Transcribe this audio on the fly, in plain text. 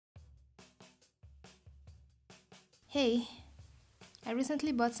Hey, I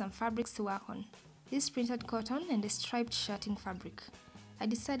recently bought some fabrics to work on. This printed cotton and a striped shirting fabric. I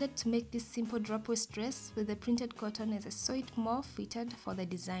decided to make this simple drop waist dress with the printed cotton as I saw it more fitted for the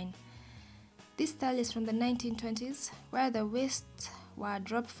design. This style is from the 1920s, where the waists were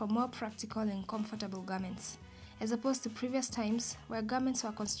dropped for more practical and comfortable garments, as opposed to previous times where garments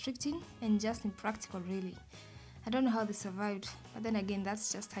were constricting and just impractical really. I don't know how they survived, but then again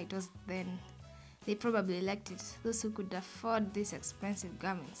that's just how it was then. They probably liked it, those who could afford these expensive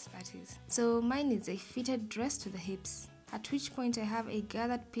garments, that is. So mine is a fitted dress to the hips, at which point I have a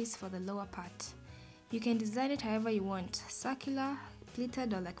gathered piece for the lower part. You can design it however you want, circular,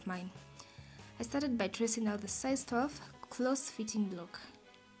 pleated or like mine. I started by tracing out the size 12 close-fitting block.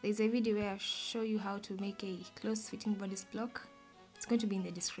 There is a video where I show you how to make a close-fitting bodice block. It's going to be in the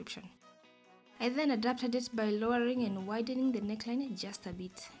description. I then adapted it by lowering and widening the neckline just a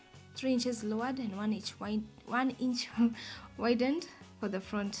bit. 3 inches lowered and 1 inch widened for the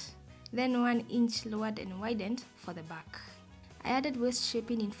front, then 1 inch lowered and widened for the back. I added waist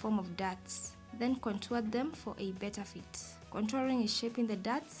shaping in form of darts, then contoured them for a better fit. Contouring is shaping the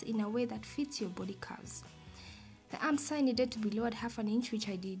darts in a way that fits your body curves. The arm side needed to be lowered half an inch, which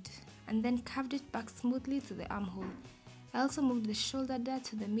I did, and then curved it back smoothly to the armhole. I also moved the shoulder dart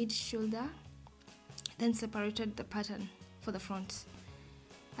to the mid-shoulder, then separated the pattern for the front.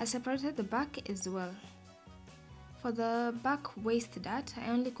 I separated the back as well. For the back waist dart, I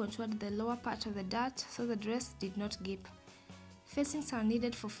only contoured the lower part of the dart so the dress did not gape. Facings are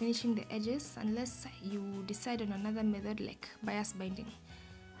needed for finishing the edges unless you decide on another method like bias binding.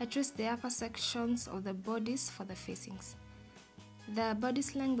 I traced the upper sections of the bodice for the facings. The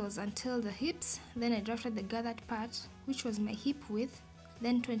bodice length was until the hips, then I drafted the gathered part, which was my hip width,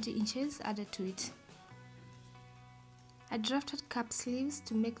 then 20 inches added to it. I drafted cap sleeves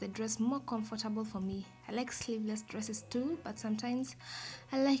to make the dress more comfortable for me. I like sleeveless dresses too, but sometimes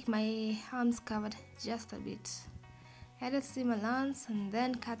I like my arms covered just a bit. I added seam allowance and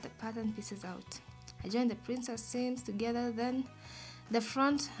then cut the pattern pieces out. I joined the princess seams together, then the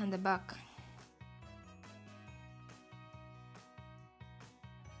front and the back.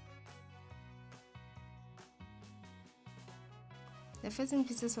 The facing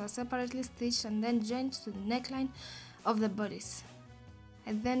pieces were separately stitched and then joined to the neckline of the bodice.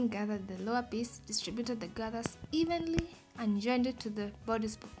 I then gathered the lower piece, distributed the gathers evenly, and joined it to the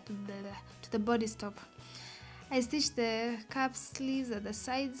bodice top. I stitched the cap sleeves at the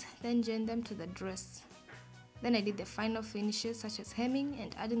sides, then joined them to the dress. Then I did the final finishes such as hemming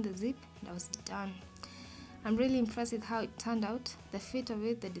and adding the zip, and I was done. I'm really impressed with how it turned out, the fit of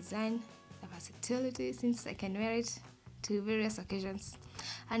it, the design, the versatility, since I can wear it to various occasions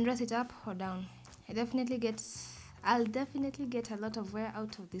and dress it up or down. I'll definitely get a lot of wear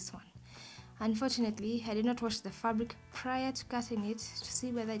out of this one. Unfortunately, I did not wash the fabric prior to cutting it to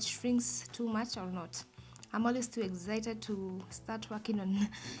see whether it shrinks too much or not. I'm always too excited to start working on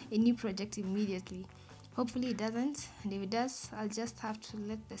a new project immediately. Hopefully it doesn't, and if it does, I'll just have to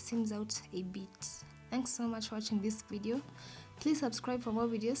let the seams out a bit. Thanks so much for watching this video. Please subscribe for more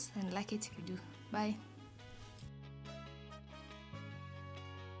videos and like it if you do. Bye.